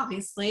mother,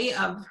 obviously,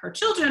 of her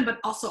children, but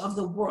also of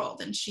the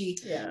world. And she,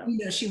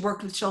 she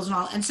worked with children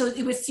all. And so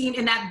it was seen,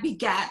 and that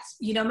begets,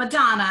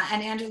 Madonna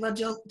and Angela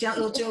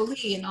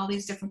Jolie and all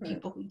these different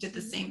people who did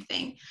the same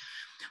thing.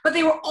 But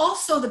they were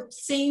also the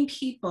same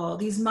people.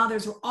 These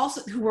mothers were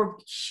also who were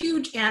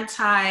huge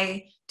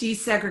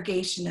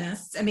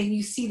anti-desegregationists. I mean,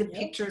 you see the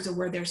pictures of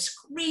where they're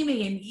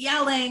screaming and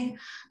yelling.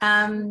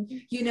 They're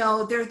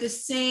the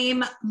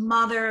same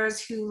mothers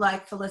who,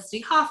 like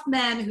Felicity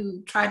Huffman,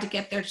 who tried to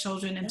get their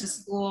children into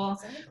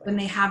school when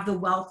they have the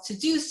wealth to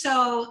do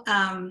so,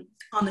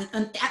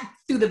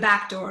 through the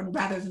back door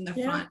rather than the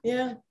front.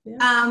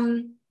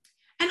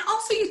 And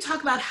also you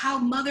talk about how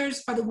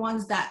mothers are the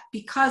ones that,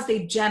 because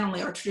they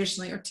generally or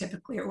traditionally or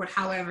typically or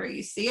however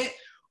you see it,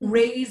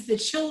 raise the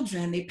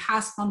children, they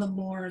pass on the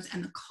mores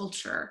and the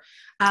culture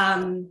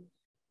and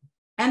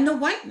the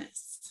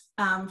whiteness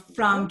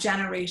from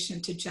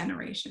generation to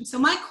generation. So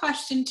my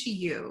question to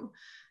you,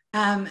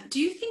 do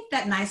you think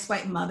that nice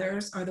white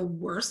mothers are the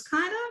worst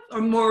kind of,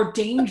 or more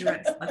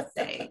dangerous, let's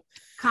say,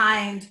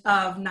 kind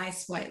of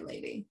nice white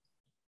lady?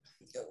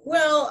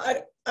 Well,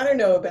 I don't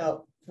know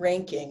about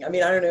ranking. I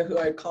mean, I don't know who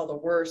I'd call the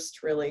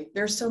worst, really.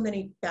 There's so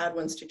many bad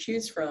ones to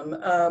choose from.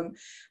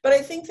 But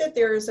I think that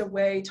there's a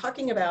way,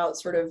 talking about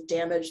sort of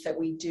damage that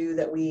we do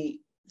that we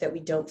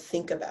don't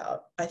think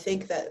about. I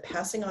think that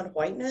passing on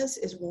whiteness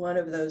is one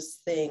of those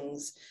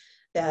things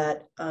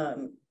that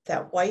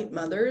that white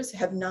mothers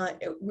have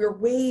not, we're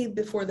way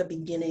before the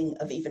beginning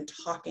of even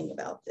talking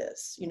about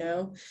this, you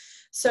know?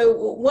 So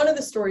one of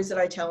the stories that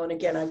I tell, and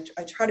again,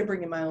 I try to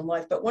bring in my own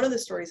life, but one of the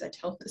stories I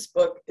tell in this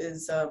book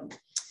is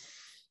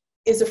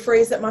a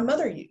phrase that my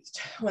mother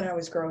used when I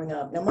was growing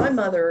up. Now, my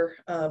mother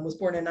was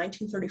born in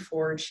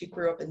 1934, and she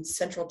grew up in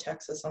Central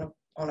Texas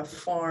on a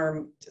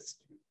farm, just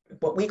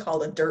what we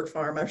call a dirt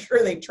farm. I'm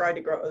sure they tried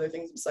to grow other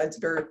things besides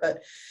dirt,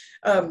 but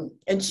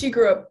and she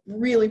grew up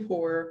really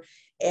poor.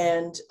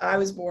 And I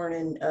was born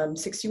in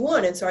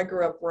 61, and so I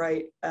grew up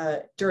right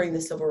during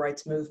the civil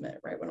rights movement,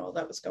 right when all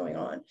that was going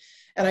on.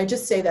 And I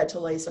just say that to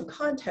lay some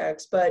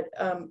context, but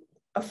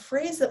a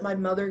phrase that my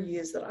mother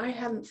used that I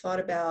hadn't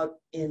thought about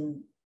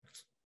in,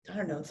 I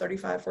don't know,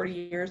 35, 40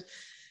 years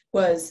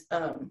was,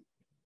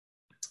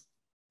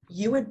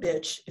 you would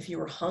bitch if you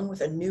were hung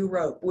with a new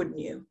rope, wouldn't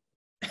you?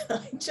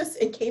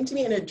 It came to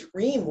me in a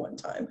dream one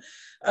time.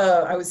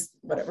 I was,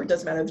 whatever, it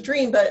doesn't matter the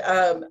dream, but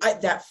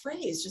that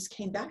phrase just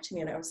came back to me,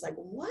 and I was like,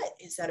 what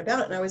is that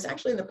about? And I was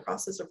actually in the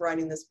process of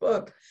writing this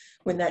book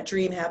when that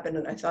dream happened,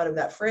 and I thought of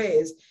that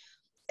phrase.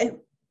 And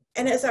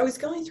as I was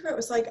going through it, I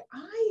was like,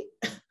 I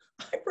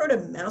wrote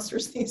a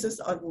master's thesis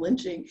on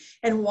lynching,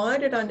 and why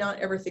did I not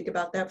ever think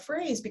about that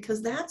phrase?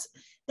 Because that's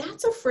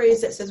a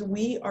phrase that says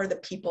we are the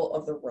people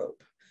of the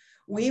rope.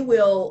 We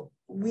will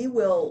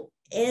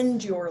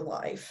end your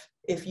life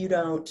if you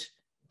don't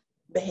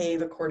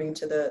behave according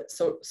to the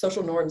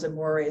social norms and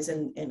mores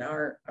in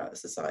our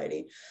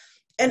society.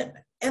 And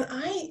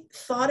I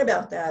thought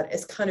about that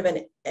as kind of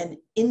an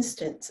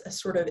instance, a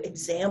sort of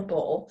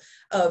example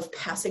of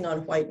passing on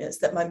whiteness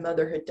that my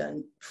mother had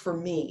done for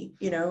me,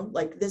 you know,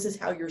 like, this is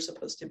how you're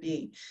supposed to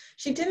be.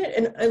 She did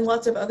it in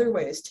lots of other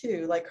ways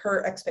too, like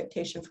her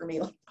expectation for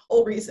me, like the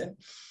whole reason,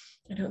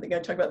 I don't think I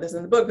talk about this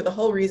in the book, but the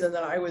whole reason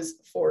that I was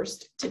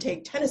forced to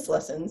take tennis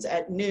lessons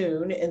at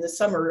noon in the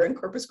summer in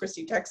Corpus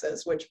Christi,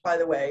 Texas, which, by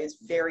the way, is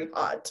very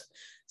hot.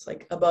 It's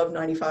like above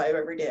 95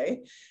 every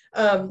day.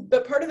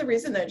 But part of the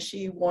reason that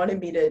she wanted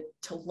me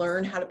to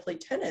learn how to play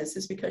tennis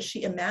is because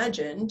she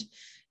imagined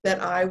that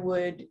I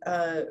would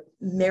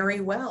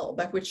marry well,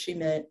 by which she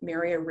meant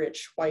marry a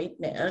rich white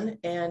man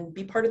and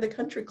be part of the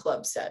country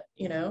club set,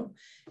 you know,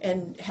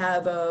 and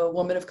have a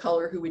woman of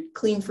color who would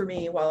clean for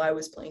me while I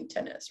was playing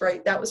tennis,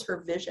 right? That was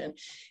her vision.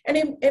 And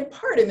in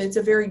part, I mean, it's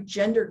a very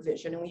gendered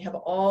vision, and we have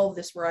all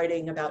this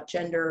writing about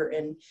gender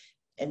and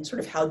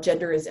sort of how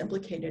gender is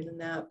implicated in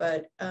that,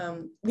 but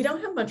we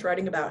don't have much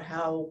writing about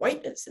how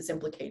whiteness is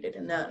implicated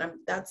in that. And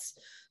that's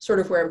sort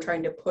of where I'm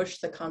trying to push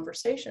the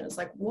conversation. It's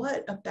like,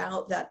 what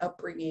about that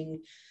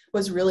upbringing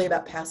was really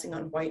about passing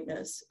on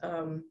whiteness?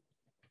 And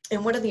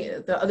one of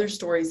the other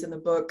stories in the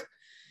book,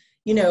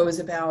 you know, is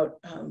about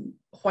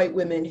white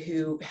women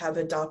who have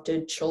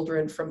adopted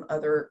children from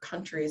other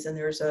countries. And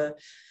there's a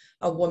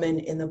woman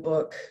in the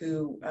book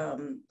who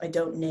I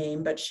don't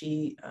name, but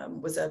she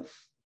was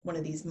one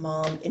of these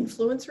mom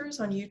influencers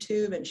on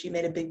YouTube, and she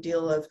made a big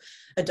deal of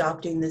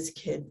adopting this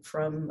kid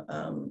from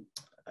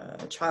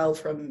a child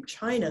from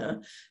China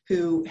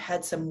who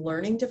had some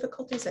learning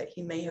difficulties, that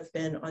he may have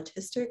been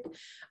autistic.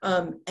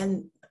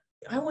 And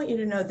I want you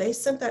to know, they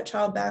sent that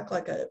child back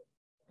like a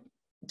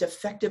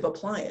defective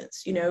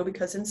appliance, you know,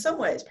 because in some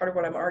ways, part of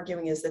what I'm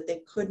arguing is that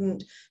they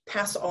couldn't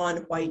pass on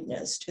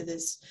whiteness to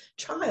this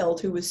child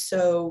who was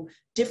so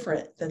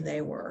different than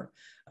they were.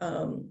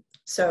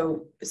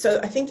 So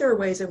I think there are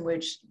ways in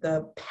which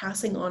the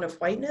passing on of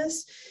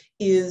whiteness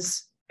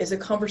is a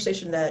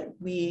conversation that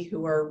we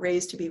who are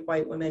raised to be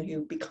white women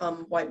who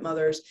become white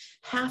mothers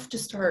have to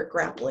start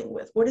grappling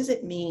with. What does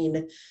it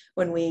mean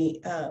when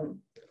we,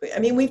 I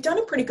mean, we've done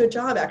a pretty good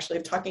job actually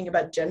of talking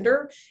about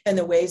gender and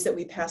the ways that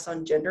we pass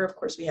on gender. Of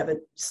course, we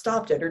haven't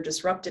stopped it or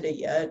disrupted it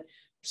yet,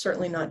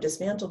 certainly not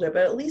dismantled it,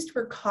 but at least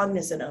we're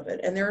cognizant of it.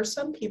 And there are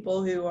some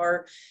people who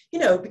are, you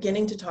know,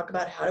 beginning to talk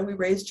about how do we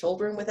raise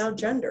children without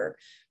gender,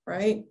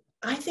 right?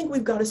 I think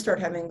we've got to start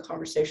having a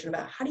conversation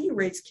about how do you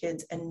raise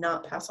kids and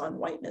not pass on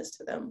whiteness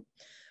to them,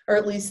 or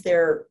at least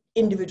their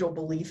individual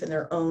belief in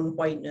their own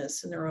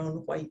whiteness and their own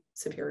white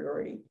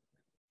superiority.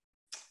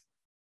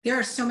 There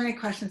are so many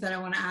questions that I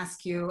want to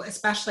ask you,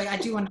 especially I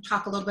do want to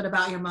talk a little bit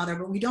about your mother,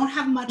 but we don't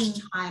have much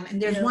time.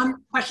 And there's one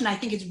question I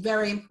think is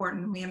very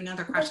important. We have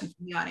another question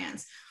from the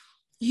audience.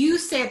 You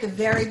say at the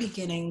very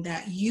beginning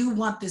that you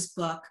want this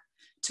book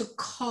to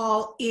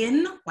call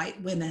in white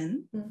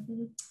women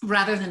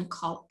rather than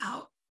call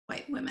out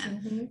white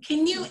women.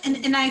 Can you,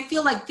 and I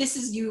feel like this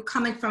is you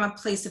coming from a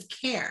place of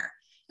care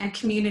and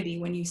community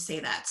when you say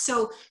that.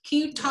 So can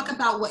you talk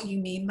about what you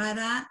mean by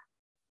that?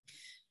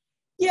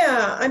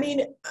 Yeah, I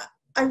mean,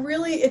 I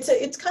really,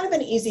 it's kind of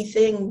an easy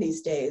thing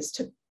these days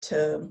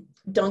to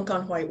dunk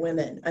on white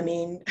women. I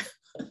mean,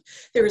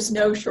 there's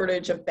no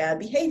shortage of bad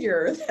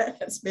behavior that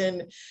has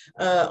been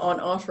on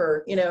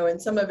offer,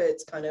 and some of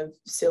it's kind of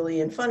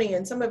silly and funny,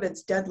 and some of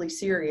it's deadly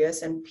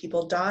serious, and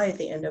people die at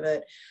the end of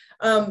it.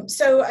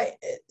 So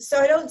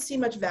I don't see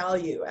much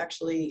value,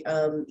 actually,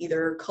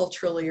 either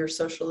culturally or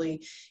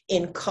socially,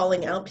 in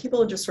calling out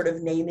people and just sort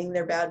of naming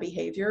their bad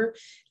behavior.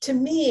 To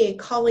me,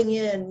 calling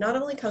in not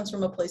only comes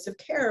from a place of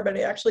care, but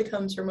it actually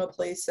comes from a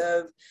place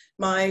of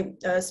my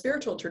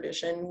spiritual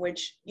tradition,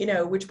 which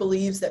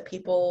believes that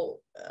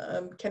people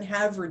can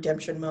have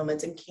redemption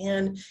moments and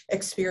can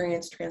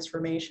experience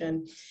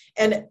transformation.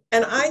 And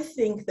I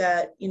think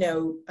that,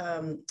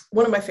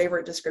 one of my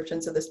favorite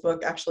descriptions of this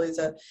book actually is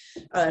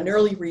an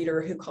early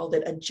reader who called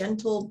it a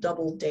gentle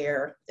double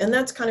dare. And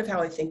that's kind of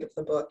how I think of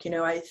the book.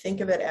 I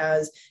think of it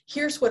as,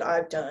 here's what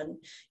I've done.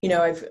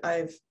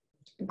 I've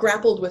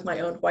grappled with my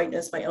own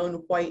whiteness, my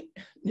own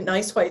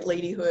nice white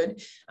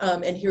ladyhood,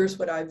 and here's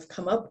what I've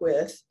come up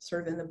with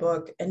sort of in the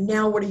book, and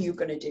now what are you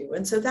going to do?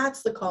 And so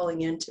that's the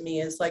calling in to me,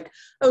 is like,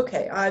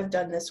 okay, I've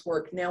done this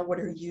work, now what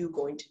are you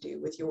going to do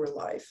with your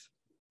life?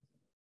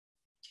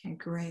 Okay,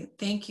 great.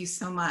 Thank you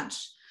so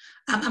much.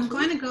 I'm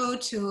going to go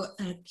to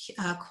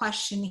a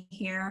question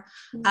here.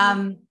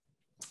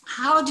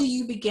 How do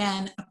you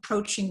begin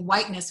approaching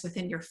whiteness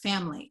within your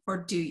family,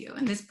 or do you?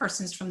 And this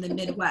person's from the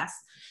Midwest,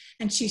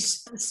 and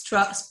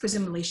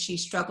presumably she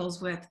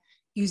struggles with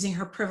using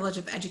her privilege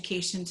of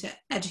education to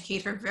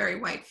educate her very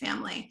white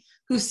family,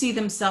 who see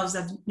themselves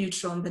as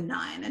neutral and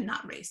benign and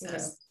not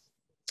racist.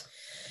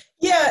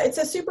 Yeah, it's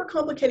a super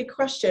complicated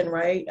question,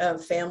 right?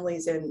 Of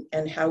families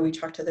and how we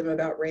talk to them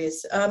about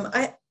race.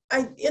 I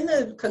in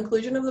the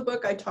conclusion of the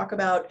book, I talk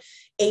about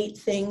 8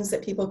 things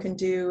that people can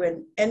do,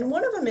 and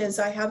one of them is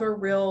I have a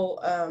real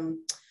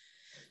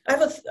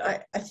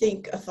I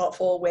think a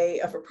thoughtful way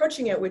of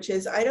approaching it, which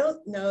is, I don't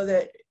know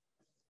that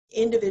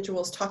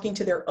individuals talking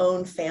to their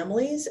own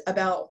families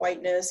about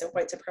whiteness and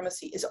white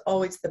supremacy is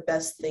always the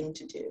best thing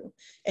to do.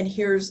 And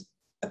here's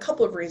a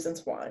couple of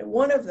reasons why.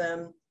 One of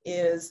them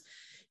is,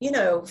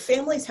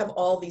 families have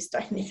all these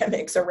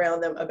dynamics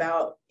around them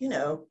about,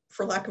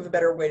 for lack of a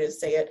better way to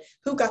say it,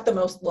 who got the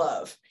most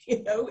love.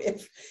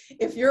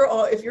 If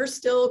you're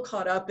still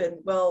caught up in,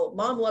 well,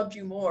 mom loved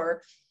you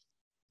more,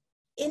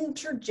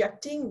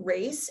 interjecting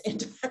race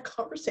into that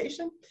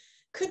conversation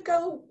could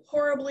go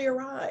horribly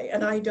awry,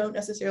 and I don't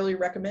necessarily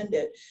recommend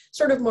it.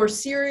 Sort of more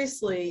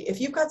seriously, if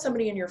you've got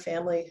somebody in your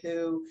family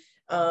who,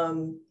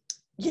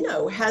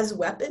 has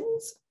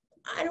weapons,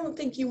 I don't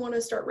think you want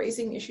to start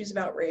raising issues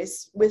about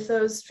race with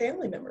those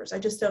family members. I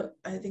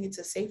think it's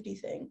a safety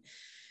thing.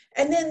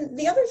 And then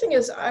the other thing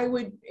is, I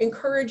would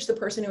encourage the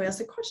person who asked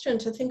the question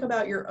to think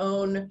about your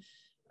own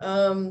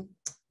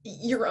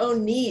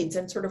needs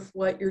and sort of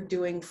what you're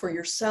doing for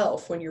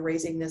yourself when you're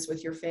raising this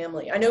with your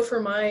family. I know for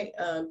my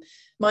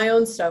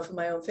own stuff,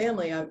 my own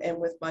family, and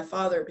with my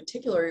father in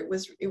particular, it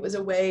was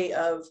a way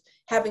of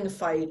having a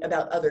fight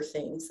about other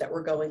things that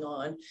were going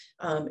on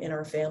in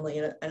our family.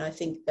 And I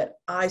think that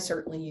I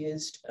certainly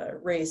used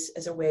race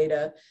as a way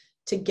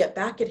to get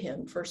back at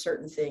him for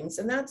certain things.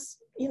 And that's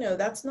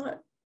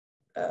not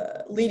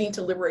leading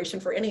to liberation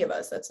for any of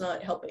us. That's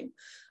not helping.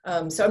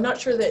 So I'm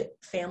not sure that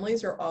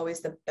families are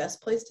always the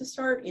best place to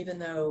start, even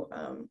though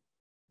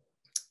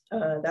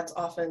that's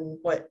often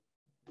what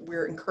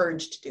we're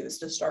encouraged to do, is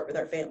to start with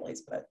our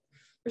families. But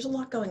there's a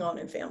lot going on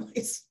in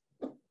families.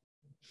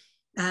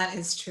 That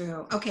is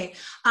true. Okay.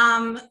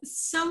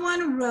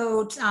 Someone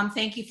wrote,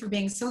 thank you for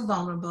being so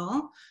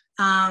vulnerable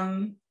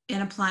in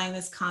applying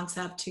this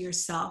concept to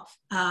yourself.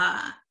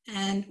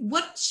 And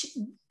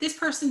this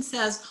person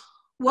says,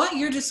 what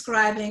you're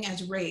describing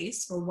as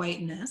race or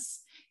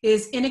whiteness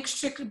is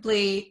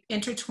inextricably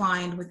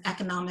intertwined with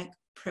economic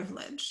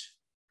privilege.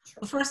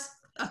 Well, first,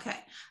 okay.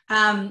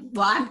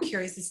 Well, I'm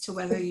curious as to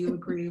whether you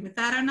agree with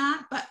that or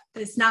not, but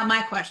it's not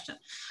my question.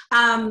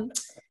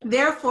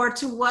 Therefore,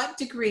 to what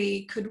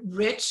degree could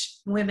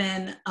rich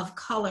women of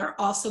color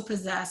also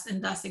possess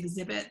and thus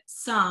exhibit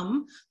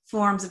some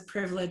forms of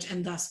privilege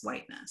and thus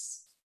whiteness?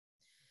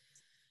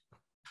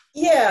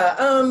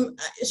 Yeah,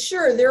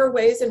 sure. There are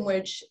ways in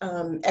which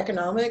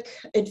economic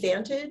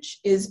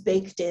advantage is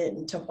baked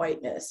into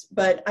whiteness,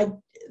 but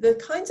the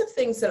kinds of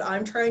things that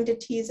I'm trying to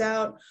tease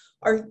out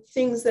are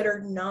things that are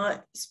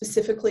not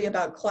specifically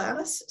about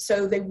class,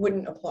 so they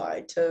wouldn't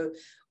apply to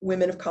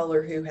women of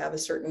color who have a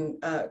certain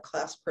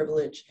class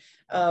privilege.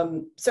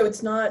 So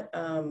it's not,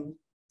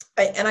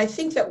 and I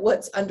think that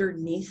what's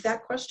underneath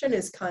that question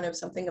is kind of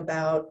something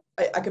about,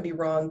 I could be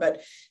wrong,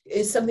 but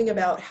is something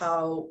about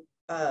how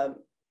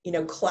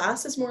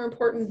class is more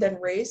important than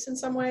race in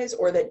some ways,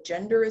 or that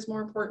gender is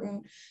more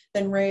important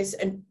than race.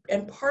 And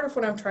part of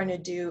what I'm trying to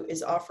do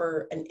is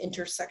offer an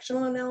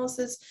intersectional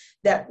analysis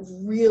that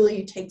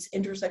really takes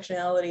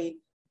intersectionality,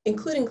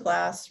 including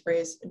class,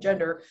 race, and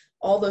gender,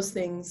 all those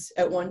things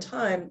at one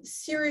time,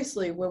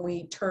 seriously when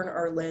we turn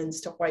our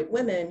lens to white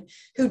women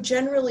who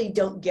generally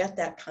don't get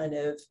that kind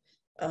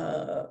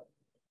of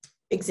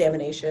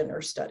examination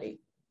or study.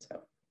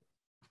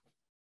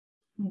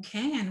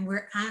 Okay, and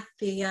we're at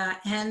the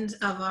end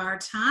of our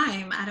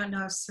time. I don't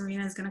know if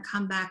Serena is going to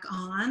come back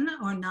on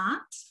or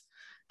not.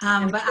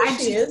 But I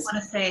just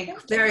want to say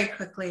very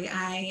quickly,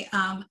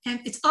 and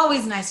it's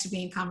always nice to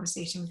be in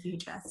conversation with you,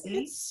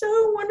 Jessie. It's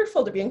so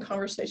wonderful to be in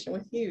conversation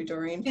with you,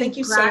 Doreen. Thank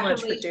you so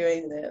much for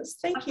doing this.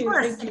 Thank you.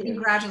 Thank you.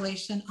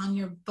 Congratulations on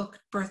your book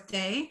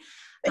birthday.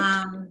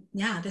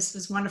 Yeah, this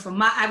was wonderful.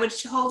 I would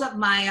hold up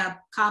my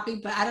copy,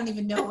 but I don't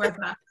even know where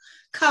the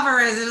cover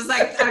is. It was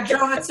like I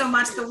drove it so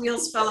much the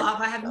wheels fell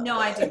off. I have no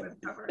idea where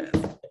the cover is.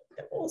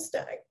 We'll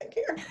stack back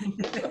here.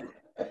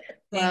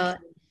 Well,